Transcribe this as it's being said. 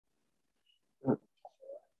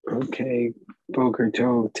Okay, Boker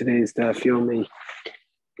Tov. Today's Daf Yomi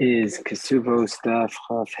is Kesubos Daf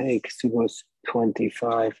Chaf. Hey, Kesubos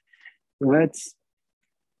 25. Let's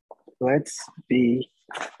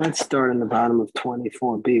start on the bottom of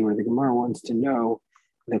 24b, where the Gemara wants to know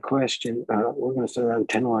the question. We're going to start around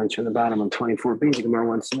 10 lines from the bottom on 24b. The Gemara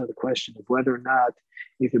wants to know the question of whether or not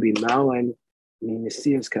you could be Malin,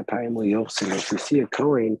 Minasias Kapayim Yochsin. If you see a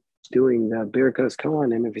Kohen doing the Birkas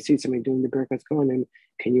Kohanim, if you see somebody doing the Birkas Kohanim,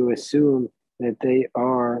 can you assume that they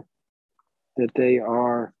are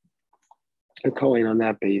a Kohen on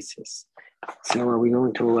that basis? So are we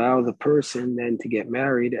going to allow the person then to get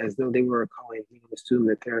married as though they were a Kohen? We assume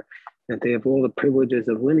that they have all the privileges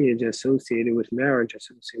of lineage associated with marriage,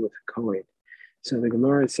 associated with a Kohen. So the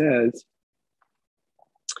Gemara says,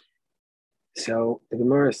 the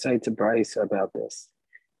Gemara cites a brisa about this.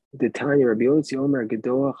 The Tanya Rabbi Yossi Omer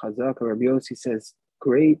Gedolah Chazaka. Rabbi Yossi says,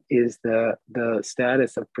 great is the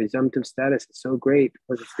status of presumptive status. It's so great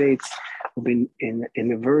because it states in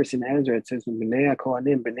the verse in Ezra, it says, B'nei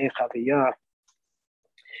HaKohanim, B'nei Chaviyah,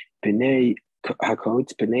 B'nei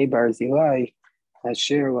HaKotz, B'nei Barzilai,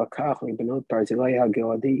 Asher Lakach, B'not Barzilai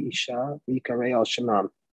HaGeladi Isha, V'yikarei Al Shemam.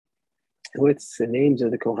 What's the names of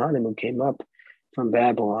the Kohanim who came up from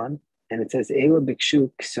Babylon? And it says, Eila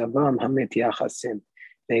Bikshu Ksavam Hamit Yachasim.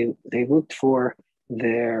 They looked for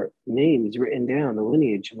their names written down, the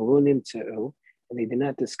lineage of Lunim Tze'u, and they did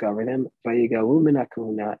not discover them. Vayigalu min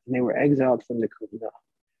HaKohuna, and they were exiled from the Kohuna,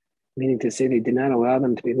 meaning to say they did not allow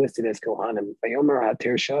them to be listed as Kohanim. Vayomer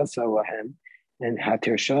Hatir Shasa Lahem, and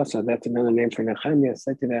Hatir Shasa, that's another name for Nehemiah,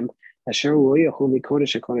 said to them, Asher Uoyahu mi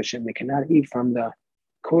Kodesh HaKodeshim, they cannot eat from the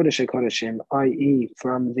Kodesh HaKodeshim, i.e.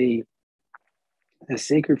 from the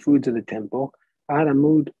sacred foods of the temple,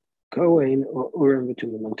 Adamud Kohen or Urim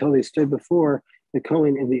V'Tumim, until they stood before the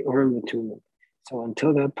Kohen in the Urim V'Tumim. So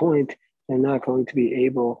until that point, they're not going to be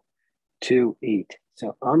able to eat.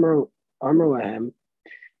 So Amr Lahem,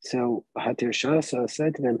 so Hatir Shasa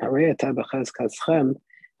said to them,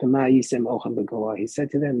 he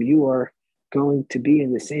said to them, you are going to be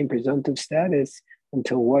in the same presumptive status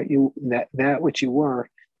until that which you were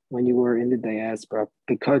when you were in the diaspora,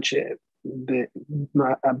 because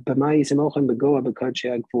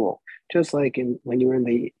just like when you were in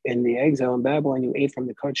the exile in Babylon, you ate from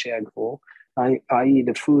the Kodesh Agvul, i.e.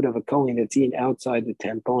 the food of a Kohen that's eaten outside the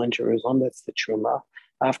temple in Jerusalem, that's the Truma.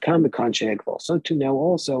 Afkam b'Kodesh Agvul. So too now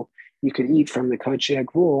also you could eat from the Kodesh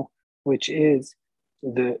Agvul, which is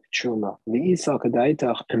the Truma. The Isal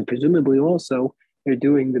Kadaitach, and presumably also they're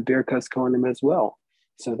doing the Birkas Kohanim as well.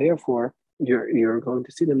 So therefore, you're going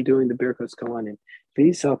to see them doing the Birkas Kohanim. And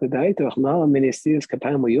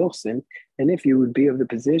if you would be of the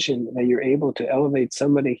position that you're able to elevate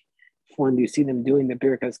somebody when you see them doing the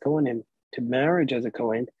Birkas Kohanim to marriage as a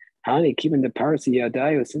Kohen, Hani, keeping the Parsi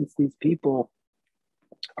Yadayo, since these people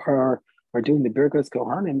are doing the Birkas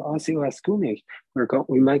Kohanim,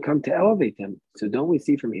 we might come to elevate them. So don't we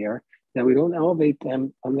see from here that we don't elevate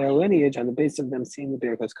them on their lineage on the basis of them seeing the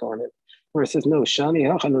Birkas Kohanim? Where it says, no, Shani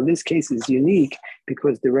Hachan, in this case is unique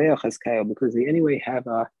because the Reach has Kail, because they anyway have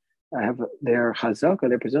their Chazaka,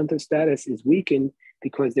 their presumptive status is weakened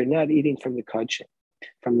because they're not eating from the Kodesh,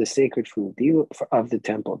 from the sacred food of the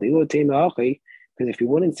temple. Because if you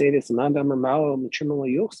wouldn't say this, according to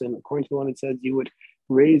the one it says, you would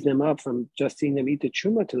raise them up from just seeing them eat the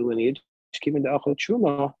Truma to the lineage, given the Achot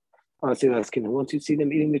Truma. Once you see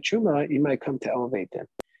them eating the Truma, you might come to elevate them.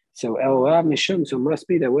 So Elav Mishum, so it must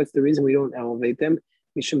be that what's the reason we don't elevate them?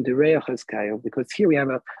 Mishum Dereach Haskayo, because here we have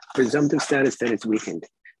a presumptive status that is weakened.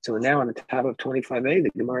 So now on the top of 25a, the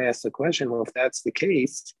Gemara asks the question, well, if that's the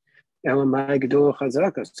case, Elamai Gedol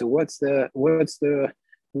Chazaka. So what does the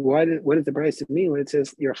Brisa mean when it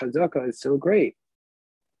says your Chazaka is so great?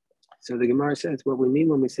 So the Gemara says what we mean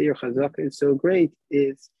when we say your Chazaka is so great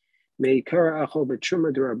is Meikara Achol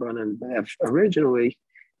B'Truma D'Rabbanan. Originally,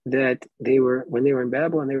 that when they were in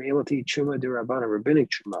Babylon, they were able to eat Truma D'Rabbanan, rabbinic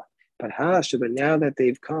Truma. But now that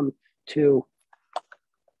they've come to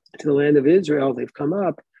the land of Israel, they've come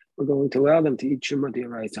up, we're going to allow them to eat Truma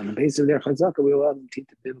D'Oraisa. On the basis of their Chazaka, we allow them to eat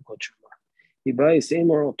the biblical Truma. Yibai, same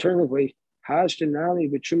or alternatively, Hashtanali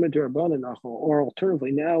B'Truma D'Rabbanan Achol, or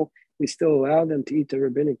alternatively, now we still allow them to eat the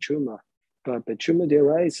rabbinic Truma, but Truma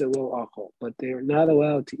D'Oraisa will Achol, but they are not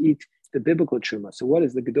allowed to eat the biblical Truma. So what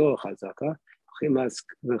is the Gedol Chazaka? And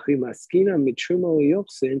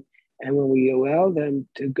when we allow them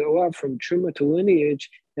to go up from Truma to lineage,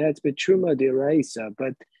 that's B'Truma D'Oraisa,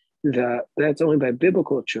 but that's only by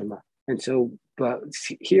biblical Truma. And so, but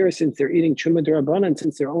here, since they're eating Truma D'Rabbanan,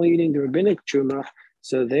 since they're only eating the rabbinic Truma,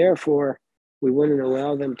 so therefore we wouldn't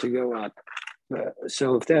allow them to go up.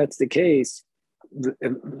 So if that's the case, does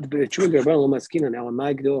the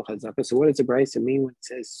Brisa mean when it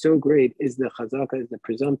says so great is the chazaka, is the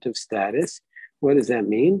presumptive status? What does that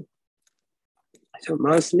mean? So it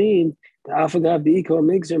must mean the afagav the equal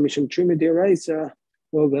mixer mishum truma deraisa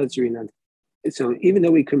lo gazrinan. So even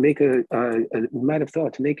though we could make we might have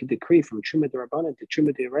thought to make a decree from truma derabanan to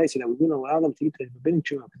truma deraisa that we wouldn't allow them to eat the rabbinic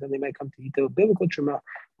truma because then they might come to eat the biblical truma.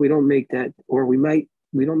 We don't make that, or we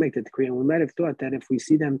don't make the decree, and we might have thought that if we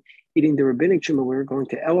see them eating the rabbinic truma, we're going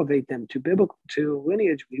to elevate them to biblical, to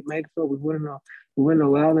lineage. We might have thought we wouldn't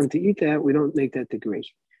allow them to eat that. We don't make that decree.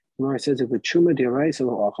 Gemara says if the truma deraisa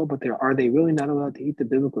lo achol, but are they really not allowed to eat the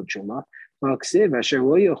biblical truma?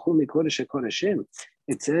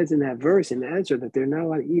 It says in that verse in Ezra that they're not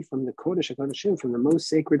allowed to eat from the kodesh HaKodeshim, from the most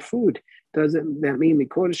sacred food. Doesn't that mean the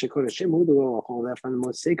kodesh HaKodeshim that from the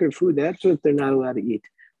most sacred food? That's what they're not allowed to eat.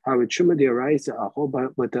 But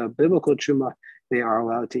the biblical truma they are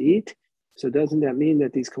allowed to eat. So doesn't that mean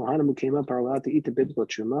that these kohanim who came up are allowed to eat the biblical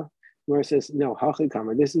truma? Where it says no,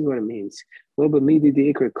 hachikamer. This is what it means.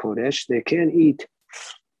 They can't eat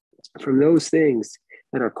from those things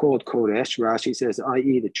that are called kodesh. Rashi says,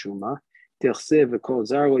 i.e. the truma. That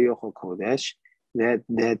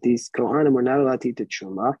these kohanim were not allowed to eat the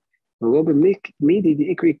truma. And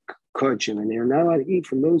they're not allowed to eat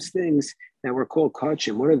from those things that were called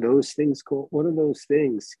kachim. What are those things called? What are those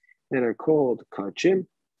things that are called kachim?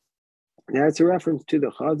 That's a reference to the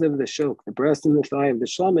chaz of the shok, the breast and the thigh of the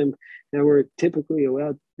shlamim that were typically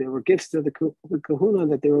allowed. They were gifts to the kahuna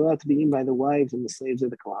that they were allowed to be eaten by the wives and the slaves of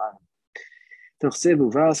the kohanim.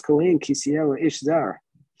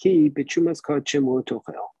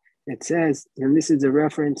 It says, and this is a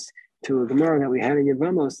reference to a Gemara that we had in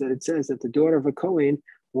Yevamos, that it says that the daughter of a Kohen,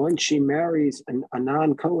 once she marries a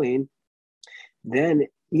non-Kohen, then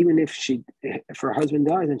even if her husband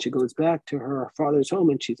dies and she goes back to her father's home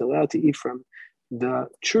and she's allowed to eat from the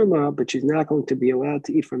truma, but she's not going to be allowed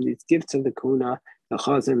to eat from these gifts of the kuna, the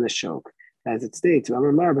chaz and the shok. As it states,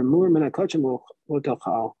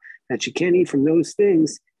 that she can't eat from those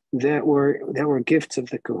things that were gifts of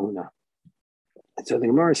the kahuna. So the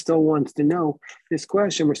Gemara still wants to know this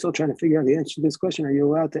question. We're still trying to figure out the answer to this question. Are you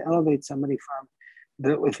allowed to elevate somebody from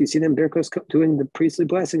if you see them birkos doing the priestly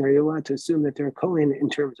blessing, are you allowed to assume that they're a kohen in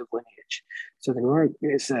terms of lineage? So the Gemara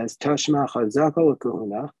says, Tashma chazaka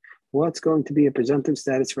kahuna. What's going to be a presumptive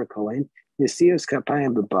status for a kohen? Nesios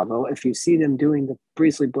kapayim b'Bavel. If you see them doing the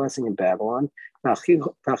priestly blessing in Babylon,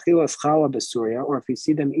 Vachilas chala b'Suria, or if you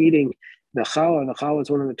see them eating the challah is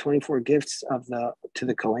one of the 24 gifts to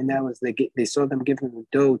the kohen. That was they saw them giving the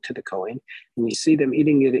dough to the kohen, and you see them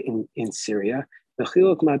eating it in Syria. The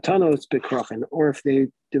chiluk matanos bekrochen, or if they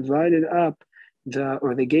divided up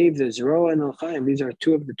or they gave the zroa and al-chaim. These are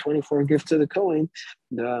two of the 24 gifts of the kohen,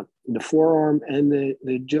 the forearm and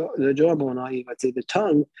the jawbone, i.e., let's say the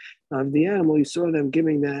tongue of the animal. You saw them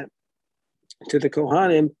giving that to the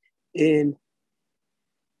kohanim in.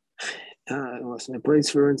 I lost my place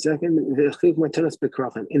for 1 second. In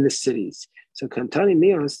the cities. So Kantani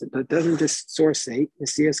Mios, but doesn't this source say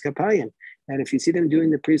Nesias Kapayim? And if you see them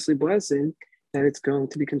doing the priestly blessing, then it's going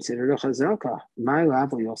to be considered a chazaka. My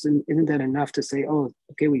level, isn't that enough to say, oh,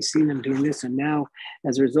 okay, we've seen them doing this, and now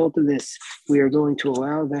as a result of this, we are going to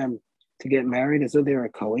allow them to get married as though they're a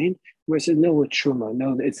kohen? Where it says no with truma.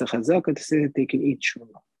 No, it's a chazaka to say that they can eat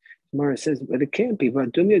truma. Mara says, but it can't be.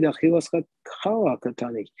 Isn't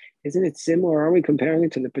it similar? Are we comparing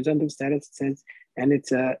it to the presumptive status? It says, and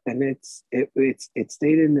it's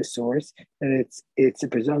stated in the source that it's a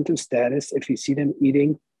presumptive status if you see them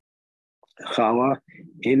eating challah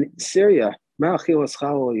in Syria. And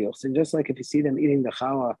just like if you see them eating the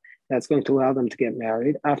challah, that's going to allow them to get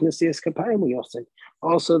married.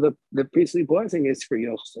 Also, the priestly blessing is for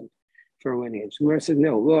yochsin, for lineage. Mara says,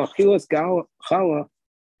 no, challah.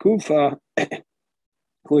 Kufa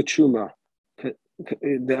with truma. The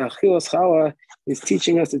achilas challah is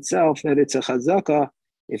teaching us itself that it's a chazaka.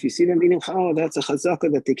 If you see them eating challah, that's a chazaka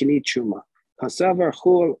that they can eat truma. Kasavar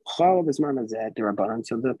challah b'zman hazeh derabanan.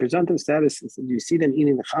 So the presumptive status is that you see them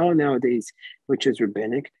eating the challah nowadays, which is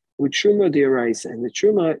rabbinic, with truma d'oraisa, and the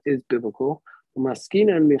truma is biblical.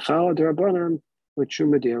 Umaskinan michallah derabanan with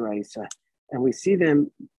truma d'oraisa, and we see them.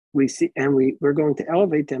 We're going to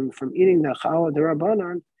elevate them from eating the challah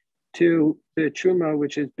derabanan to the truma,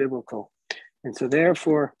 which is biblical. And so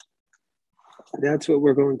therefore, that's what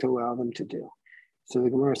we're going to allow them to do. So the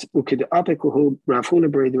Gemara says,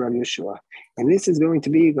 and this is going to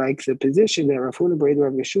be like the position that Rav Huna Brei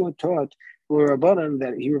Rav Yeshua taught or Rabbanan,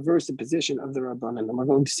 that he reversed the position of the Rabbanan. And we're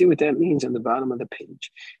going to see what that means on the bottom of the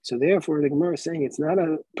page. So therefore, the Gemara is saying it's not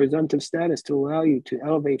a presumptive status to allow you to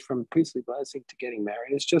elevate from priestly blessing to getting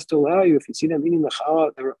married. It's just to allow you, if you see them eating the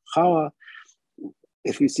challah,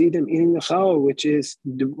 if you see them eating the challah, which is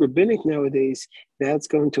the rabbinic nowadays, that's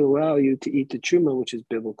going to allow you to eat the truma, which is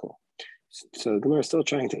biblical. So the Gemara is still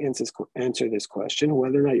trying to answer this question,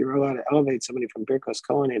 whether or not you're allowed to elevate somebody from Birkas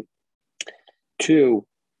Kohanim to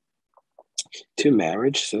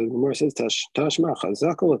marriage. So the Gemara says, Tashma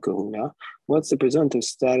chazaka l'kahuna. What's the presumptive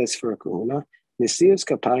status for a kahuna? Nesius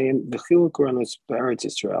kapayim v'chiluk ranos b'eretz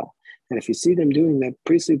Yisrael. And if you see them doing the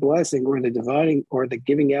priestly blessing or the dividing or the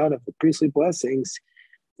giving out of the priestly blessings,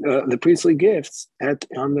 the priestly gifts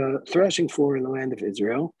on the threshing floor in the land of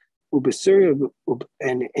Israel,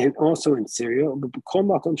 and also in Syria,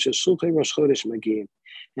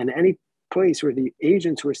 and any place where the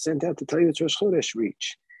agents were sent out to tell you it's Rosh Chodesh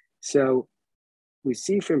reach. So we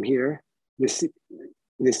see from here, the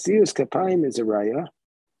Nesius Kapayim is a raya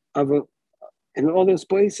in all those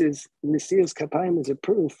places. Nesius Kapayim is a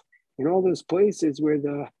proof in all those places where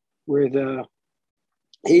the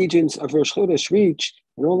agents of Rosh Chodesh reach.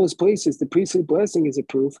 In all those places, the priestly blessing is a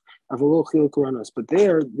proof of a lo chiluk ranos. But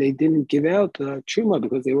there, they didn't give out the truma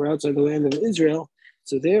because they were outside the land of Israel.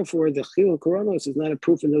 So therefore, the chiluk ranos is not a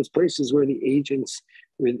proof in those places where the agents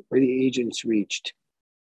reached.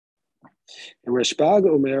 And Rashbag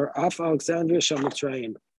Omer, Af Alexandria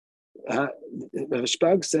Shamitzrayim.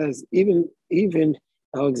 Rashbag says even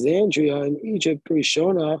Alexandria in Egypt,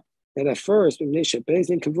 Rishona, that at first,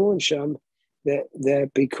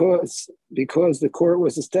 that because the court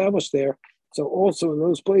was established there, so also in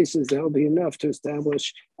those places that will be enough to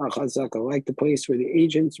establish a chazaka, like the place where the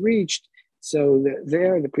agents reached. So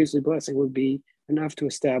there, the priestly blessing would be enough to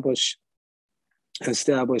establish it as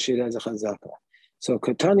a chazaka. So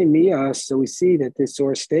Katani Miyas, so we see that this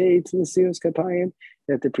source states in the Siyos Kapayim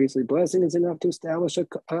that the priestly blessing is enough to establish a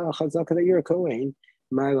chazaka that you're a Kohen.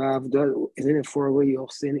 My love, isn't it for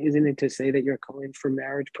Yochsin? Isn't it to say that you're Kohen for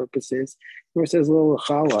marriage purposes? Or it says little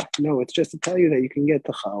challah. No, it's just to tell you that you can get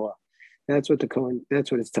the challah. That's what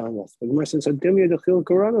it's telling us. But the Gemara says, Adimya the chil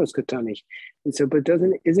karanos katani. And so, but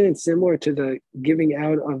isn't it similar to the giving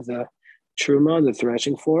out of the truma on the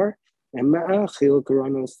threshing floor? And chil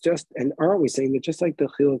karanos, and aren't we saying that just like the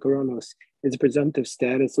chil karanos is a presumptive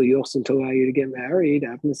status yochsin to allow you to get married,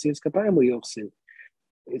 apnasias kapayim yochsin.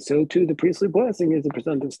 So too, the priestly blessing is a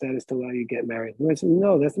presumptive status to allow you to get married. And I said,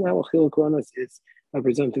 no, that's not what chil karanos is a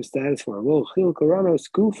presumptive status for. Well, chil karanos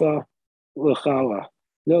kufa l'chala.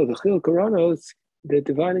 No, the chil karanos, the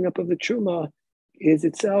dividing up of the truma, is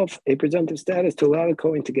itself a presumptive status to allow the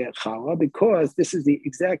Kohen to get challah, because this is the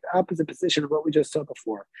exact opposite position of what we just saw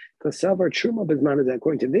before. Because savar truma bezman is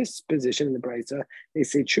according to this position in the brisa, they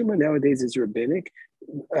say truma nowadays is rabbinic.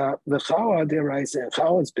 The challah deraisa, and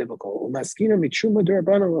challah is biblical. Umaskina mitruma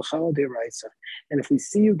derabana l'challah deraisa. And if we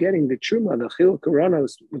see you getting the truma, the chil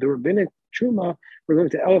karanos, the rabbinic truma, we're going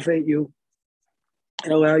to elevate you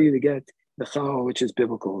and allow you to get the challah, which is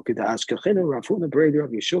biblical.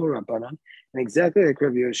 And exactly like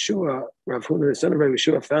Rav Yeshua, Rav Huna, the son of Rav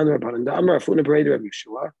Yeshua, found the Rabbanan. The Amar Rav Huna Breder Rav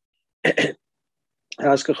Yeshua.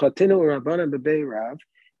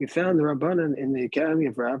 He found the Rabbanan in the academy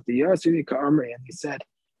of Rav, the Yasuri Ka'amri, and he said,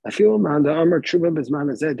 I feel man the Amar Truma Bezman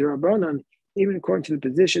Azed, the Rabbanan, even according to the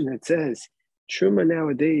position that says Truma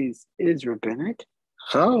nowadays is rabbinic,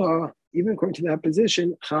 challah, even according to that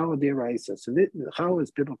position, challah deraisa. So challah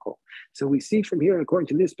is biblical. So we see from here, according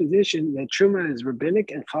to this position, that truma is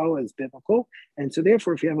rabbinic and challah is biblical. And so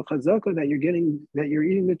therefore, if you have a chazaka that you're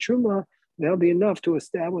eating the truma, that'll be enough to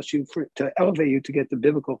establish you to elevate you to get the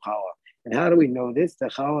biblical challah. And how do we know this? The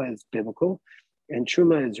challah is biblical and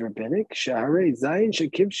truma is rabbinic. Shaharei zayin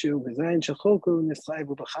shekivshu v'zayin shecholku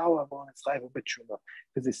nischayvu b'challah v'nischayvu b'truma.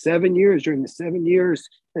 Because during the 7 years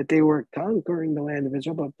that they were conquering the land of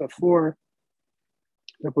Israel, but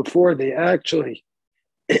before they actually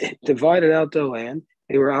divided out the land,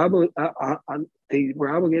 they were obligated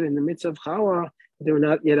in the midst of challah, but they were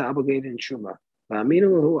not yet obligated in truma.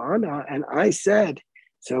 And I said,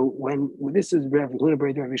 so when this is Rav Huna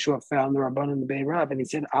Breder Rav Yeshua found the Rabbanan in the Bei Rav, and he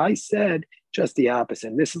said, I said just the opposite.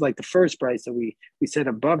 And this is like the first price that we said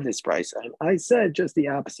above this price. And I said just the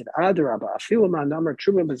opposite. Adarabba, afilaman namar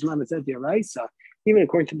truma bezman said the Araisa, even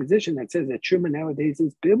according to the position that says that truma nowadays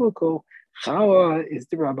is biblical, challah is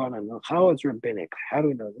the Rabbanan, challah is rabbinic. How do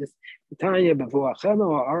we know this? Tanya b'vuachem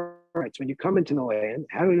ha'aretz, when you come into the land,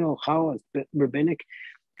 how do we know challah is rabbinic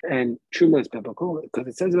and truma is biblical? Because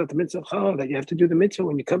it says about the mitzvah of challah that you have to do the mitzvah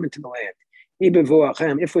when you come into the land.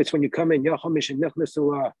 If it's when you come in,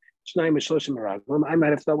 I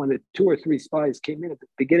might have thought when the 2 or 3 spies came in at the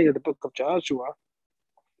beginning of the book of Joshua,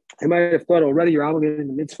 I might have thought already you're obligated in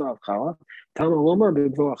the mitzvah of challah. You're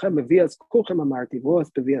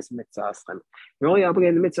only obligated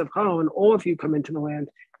in the mitzvah of challah when all of you come into the land,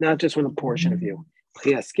 not just when a portion of you.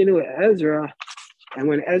 Ezra, and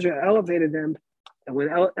when Ezra elevated them, and when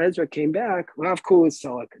Ezra came back,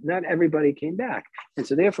 not everybody came back. And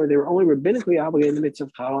so therefore they were only rabbinically obligated in the mitzvah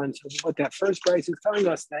of challah. And so what that first price is telling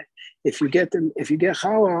us, that if you get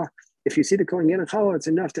challah, if you see the Kohen getting challah, it's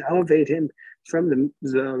enough to elevate him from the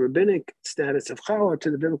rabbinic status of challah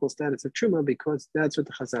to the biblical status of truma, because that's what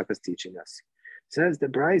the Chazak is teaching us. Says the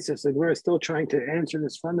Brisa, so we're still trying to answer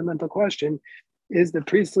this fundamental question: is the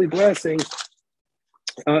priestly blessing,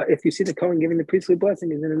 if you see the Kohen giving the priestly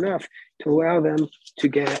blessing, is it enough to allow them to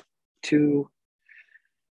get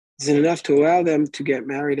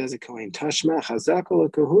married as a Kohen? Tashma chazako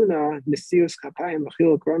lekahuna nesius kapayim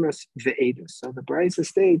b'chil kronos ve'edus. So the Brisa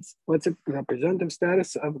states, what's the presumptive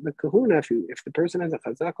status of the kahuna? If the person has a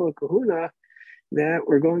chazako lekahuna, that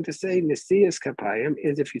we're going to say nesius kapayim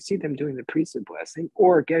is if you see them doing the priestly blessing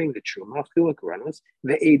or getting the truma b'chil kronos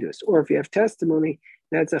ve'edus, or if you have testimony,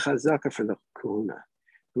 that's a chazaka for the kahuna.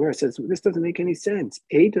 The Gemara says, this doesn't make any sense.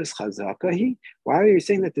 Eidos chazakahi. Why are you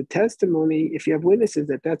saying that the testimony, if you have witnesses,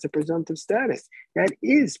 that's a presumptive status? That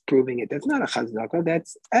is proving it. That's not a chazaka.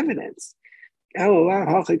 That's evidence.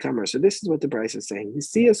 So this is what the Brisa is saying.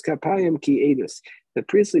 The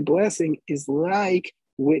priestly blessing is like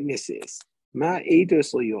witnesses. Ma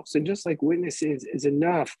eidos lo. So just like witnesses is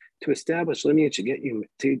enough to establish lineage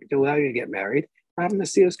to allow you to get married,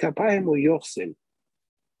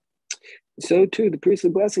 so too, the priestly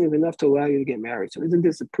blessing is enough to allow you to get married. So isn't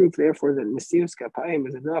this a proof, therefore, that Nesius Kapayim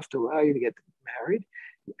is enough to allow you to get married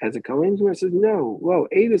as a Kohen? Where it says, no, whoa,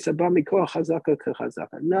 Eidus Abami Koh Chazaka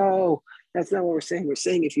Kachazaka. No, that's not what we're saying. We're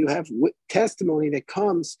saying if you have testimony that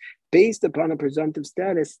comes based upon a presumptive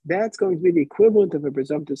status, that's going to be the equivalent of a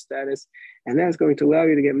presumptive status, and that's going to allow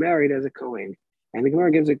you to get married as a Kohen. And the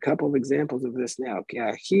Gemara gives a couple of examples of this now.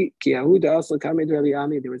 There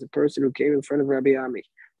was a person who came in front of Rabbi Ami.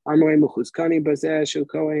 So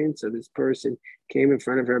this person came in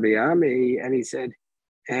front of Rabbi Ami, and he said,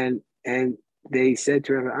 and they said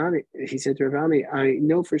to Rabbi Ami, he said to Rabbi Ami, I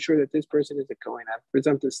know for sure that this person is a Kohen, I have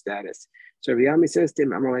presumptive status. So Rabbi Ami says to him,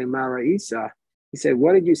 Amrei Mara Isa, he said,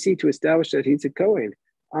 what did you see to establish that he's a Kohen?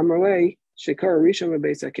 Amrei Shekar Rishon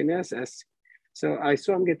Beis HaKnesses. So I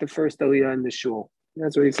saw him get the first aliyah in the shul.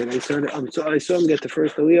 That's what he said. I saw him get the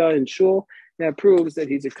first aliyah in shul. That proves that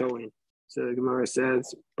he's a Kohen. So the Gemara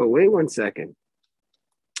says, but wait one second.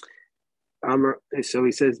 So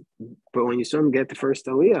he says, but when you saw him get the first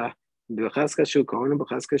aliyah, he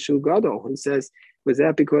says, was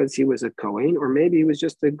that because he was a Kohen, or maybe he was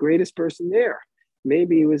just the greatest person there?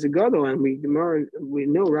 Maybe he was a gadol, and we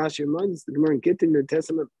know Rashi reminds us, the Gemara in Gittin, the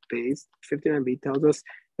Testament page 59b tells us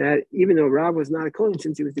that even though Rav was not a Kohen,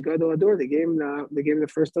 since he was the gadol ador, they gave him the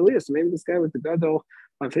first aliyah. So maybe this guy was the gadol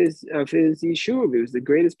of his yishuv. He was the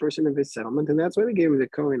greatest person of his settlement, and that's why they gave him the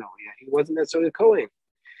Kohen aliyah. He wasn't necessarily a Kohen.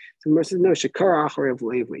 So the Gemara says, no, Shekar Achar of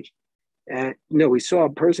Levi. No, we saw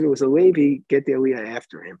a person who was a Levi get the aliyah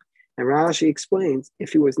after him. And Rashi explains,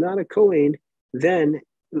 if he was not a Kohen, then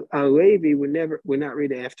a Levi would not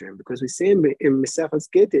read after him, because we say in Mesechus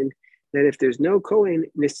Gittin that if there's no Kohen,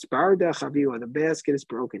 nisparda chavila, the basket is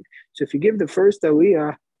broken. So if you give the first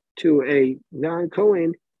aliyah to a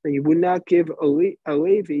non-Kohen, then you would not give a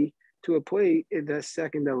Levi to a play the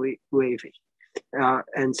second Levi.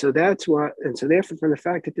 And so therefore, from the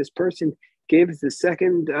fact that this person gives the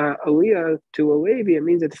second aliyah to a Levi, it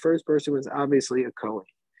means that the first person was obviously a Kohen.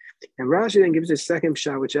 And Rashi then gives a second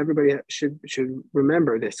shot, which everybody should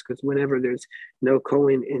remember this, because whenever there's no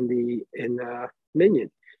Kohen in the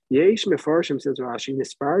minyan, Yesh Mefarshim, says Rashi,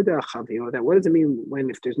 Nisparda Chavila. That what does it mean when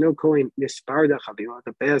if there's no Kohen, Nisparda Chavila,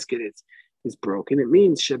 the basket is broken? It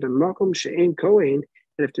means Shebemakom She'en Kohen,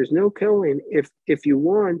 that if there's no Kohen, if you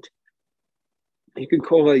want, you could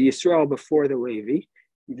call a Yisrael before the Levi,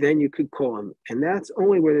 then you could call him, and that's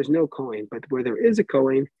only where there's no Kohen. But where there is a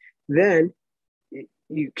Kohen, then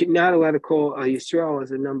you cannot allow to call a Yisrael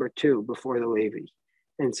as a number 2 before the Levi.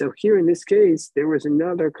 And so here in this case, there was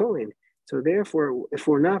another Kohen. So therefore, if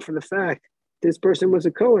we're not for the fact this person was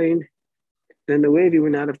a Kohen, then the Levi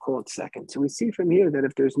would not have called second. So we see from here that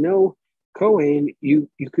if there's no Kohen, you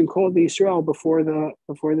can call the Yisrael before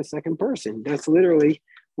the second person. That's literally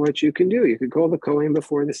what you can do. You could call the Kohen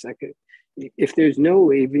before the second. If there's no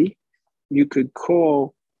Levi, you could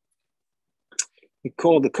call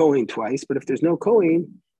the Kohen twice, but if there's no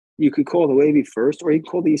Kohen, you could call the Levi first, or you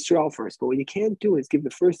can call the Yisrael first. But what you can't do is give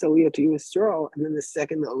the first Aliyah to Yisrael and then the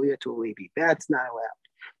second Aliyah to a Levi. That's not allowed.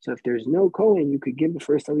 So if there's no Kohen, you could give the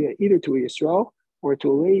first Aliyah either to a Yisrael or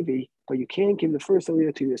to a Levi, but you can't give the first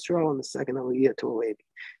Aliyah to Yisrael and the second Aliyah to a Levi.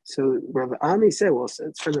 So Rav Ami said, well,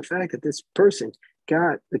 it's from the fact that this person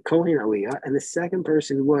got the Kohen Aliyah and the second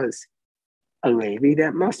person was a Levi,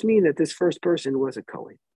 that must mean that this first person was a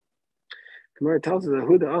Kohen. Gemara tells us that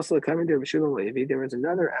Huda also coming to Rabbi Shimon Levi. There was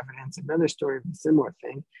another evidence, another story of a similar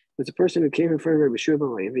thing. There's a person who came in front of Rabbi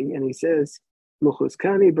Shimon Levi, and he says,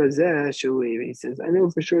 "Muchuskani bazeh shel Levi." He says, "I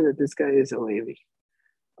know for sure that this guy is a Levi."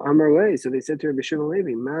 Amar Le. So they said to Rabbi Shimon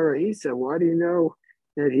Levi, "Mara Isa, why do you know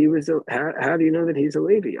that he was? How do you know that he's a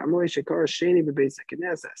Levi?" Amar Shekar Sheni bebeis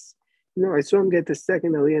haKnesses. No, I saw him get the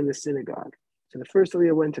second Aliyah in the synagogue. So the first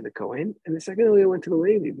Aliyah went to the Kohen, and the second Aliyah went to the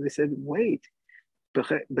Levi. But they said, "Wait. How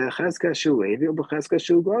do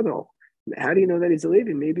you know that he's a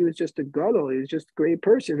Levi? Maybe he was just a gadol. He was just a great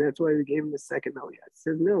person. That's why we gave him the second aliyah." It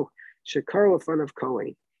says no. Shekar in front of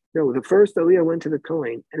Kohen. No, the first aliyah went to the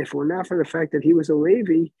Kohen, and if it were not for the fact that he was a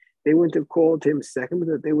Levi, they wouldn't have called him second,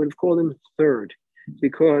 but they would have called him third,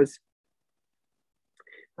 because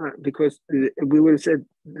we would have said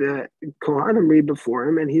the Kohanim read before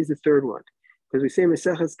him, and he's the third one. Because we say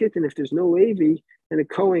Maseches Gittin, if there's no Levi, then a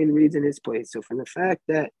Kohen reads in his place. So from the fact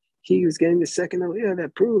that he was getting the second Aliyah,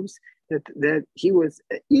 that proves that he was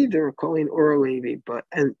either a Kohen or a Levi. But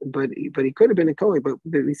he could have been a Kohen. But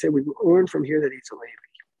we said we learn from here that he's a Levi.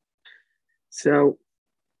 So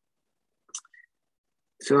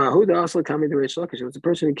Ahuda also coming to Reish Lakish. It was a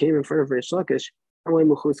person who came in front of Reish Lakish.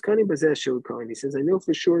 He says, I know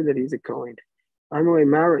for sure that he's a Kohen.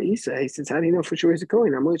 Mara Isa. He says, how do you know for sure he's a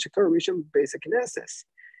Kohen?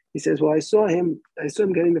 He says, well, I saw him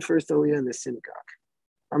getting the first Aliyah in the synagogue.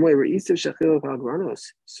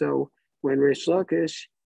 So when Reish Lakish,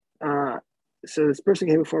 so this person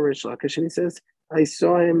came before Reish Lakish, and he says, I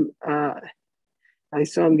saw him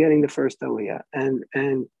getting the first Aliyah. And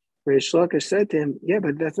Reish Lakish said to him, yeah,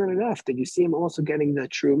 but that's not enough. Did you see him also getting the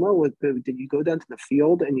truma? Did you go down to the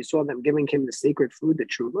field and you saw them giving him the sacred food, the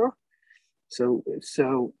truma? So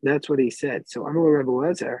that's what he said. So I'm a Rebbe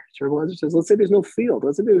Lezer. So Rebbe Lezer says, let's say there's no field.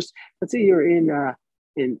 Let's say you're in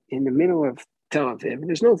the middle of Tel Aviv.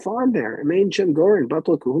 There's no farm there. Main Shem Gorin,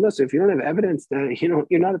 Batal Kuhuna. So if you don't have evidence that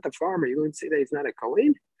you're not at the farm, are you going to say that he's not a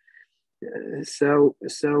Kohen? So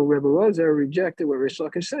Rebbe Lezer rejected what Reish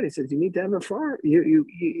Lakish said. He says you need to have a farm. You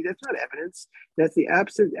that's not evidence. That's the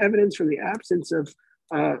evidence from the absence of.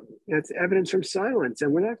 That's evidence from silence,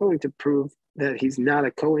 and we're not going to prove that he's not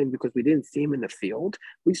a Kohen because we didn't see him in the field.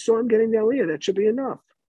 We saw him getting the Aliyah. That should be enough.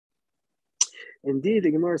 Indeed,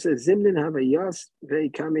 the Gemara says, Zimnin havayas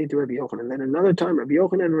ve'ikame to Rabbi Yochanan. And then another time, Rabbi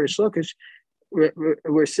Yochanan and Reish Lakish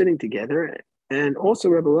were sitting together, and also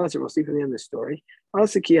Rebbe Lezer, we'll see from the end of the story. And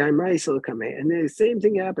the same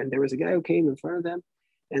thing happened. There was a guy who came in front of them,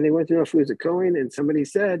 and they went to know if he was a Kohen, and somebody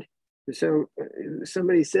said,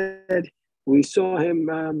 we saw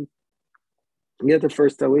him get the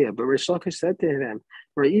first Aliyah. But Reish Lakish said to them,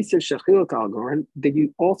 did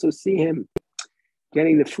you also see him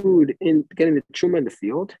getting the food getting the truma in the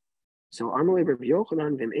field? So Amalei Rabbi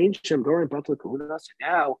Yochanan v'im ein shem goren batal kahuna. So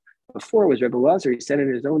now, before it was Rebbe Lezer, he said it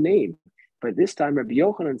in his own name. But this time Rabbi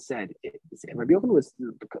Yochanan said, Rabbi Yochanan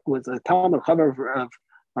was a Talmud Chaver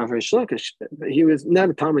of Reish Lakish. He was not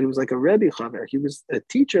a Talmud, he was like a Rebbe Chaver. He was a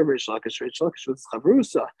teacher of Reish Lakish. Reish Lakish was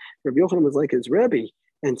Chavrusa. Rabbi Yochanan was like his Rebbe.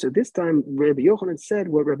 And so this time, Rabbi Yochanan said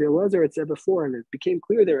what Rabbi Lezer had said before, and it became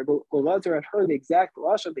clear that Rabbi Lezer had heard the exact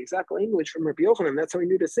lashon, the exact language from Rabbi Yochanan. That's how he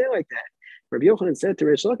knew to say it like that. Rabbi Yochanan said to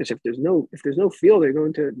Reish Lakish, if there's no field, they're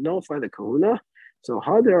going to nullify the kahuna. So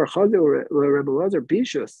Hadar Rabbi Lezer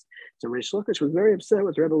bishus. So Reish Lakish was very upset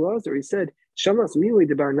with Rabbi Lezer. He said, Shamas mili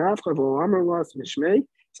de bar nafcha v'amar las mishmei.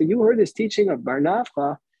 So you heard this teaching of bar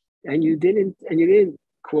nafcha, and you didn't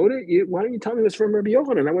quote it. Why don't you tell me it was from Rabbi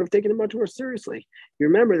Yochanan? I would have taken it much more seriously. You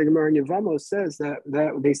remember the Gemara in Yevamos says that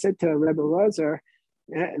they said to Rabbi Lezer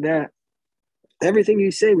that everything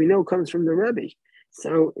you say we know comes from the Rebbe.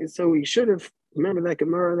 So we should have remember that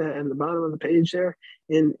Gemara at the bottom of the page there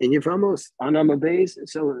in Yevamos on Amabeis.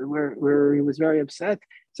 So where he was very upset.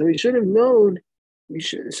 So he should have known.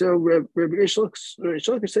 So Rabbi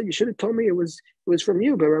Shloka said you should have told me it was from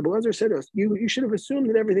you, but Rabbi Lezer said you should have assumed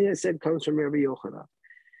that everything I said comes from Rabbi Yochanan.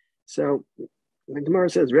 So the Gemara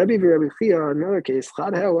says, Rabbi v'Rabbi Chia, another case,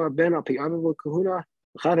 Chad Hawa ben al pi aviv kahuna,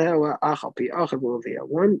 Chad Hawa ach al pi achav l'avia.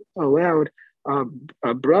 One allowed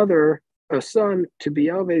a brother, a son, to be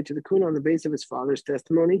elevated to the kuna on the base of his father's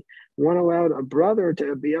testimony. One allowed a brother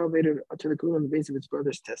to be elevated to the kuna on the base of his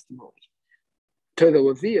brother's testimony. to the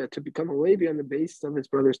Leviah to become a Levi on the basis of his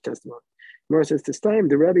brother's testimony. Gemara says, "This time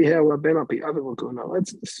the Rebbe had ben al pi aviv l'kahuna."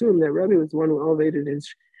 Let's assume that Rebbe was the one who elevated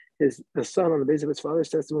the son on the basis of his father's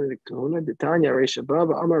testimony to kahuna. The Tanya Reisha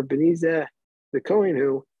Baba Amar Benizeh, the Kohen,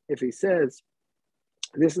 who, if he says,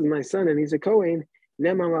 "This is my son," and he's a Kohen, we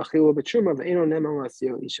believe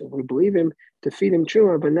him to feed him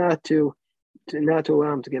truma, but not to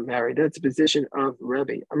allow him to get married. That's the position of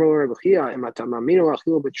Rebbe.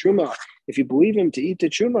 If you believe him to eat the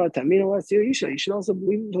truma, you should also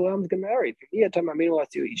believe him to allow him to get married. If you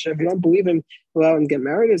don't believe him to allow him to get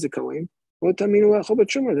married as a Kohen, then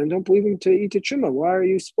don't believe him to eat the truma. Why are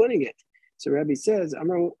you splitting it? So Rebbe says,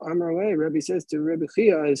 Rebbe says to Rebbe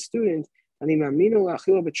Chia, his student, the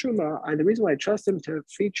reason why I trust him to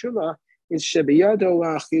feed truma is the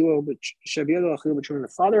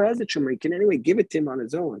father has the truma. He can anyway give it to him on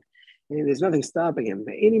his own, and there's nothing stopping him.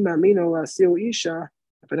 But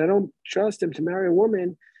I don't trust him to marry a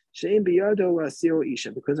woman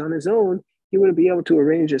because on his own he wouldn't be able to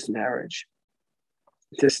arrange this marriage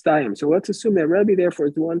to stay. So let's assume that Rebbe therefore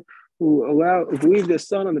is the one who believed the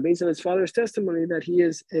son on the basis of his father's testimony that he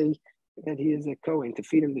is a Kohen to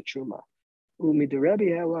feed him the truma. From the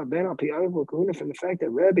fact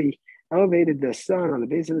that Rebbe elevated the son on the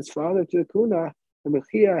basis of his father to the kuna, Rebbe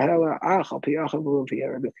Chia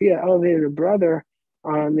elevated a brother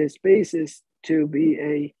on this basis to be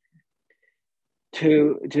a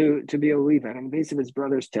Levite on the basis of his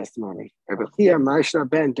brother's testimony. Rebbe Chia Mashna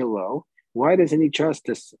ben Delo. Why doesn't he trust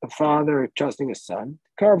a father trusting a son?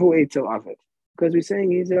 Karvu Eitzel Avid. Because we're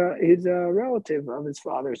saying he's a relative of his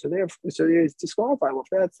father, so he's disqualified. Well, if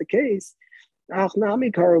that's the case, well,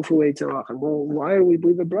 why do we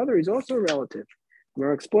believe a brother? He's also a relative.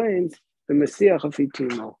 Gemara explains the Messiah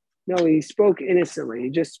Chafitimo. No, he spoke innocently. He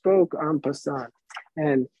just spoke en passant.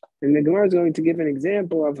 And the Gemara is going to give an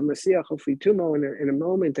example of a Messiah Chafitumo in a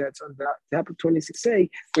moment that's on the top of 26a,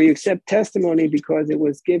 where you accept testimony because it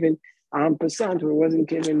was given en passant, where it wasn't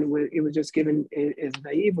given, it was just given as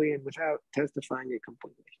naively and without testifying it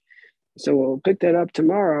completely. So we'll pick that up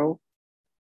tomorrow.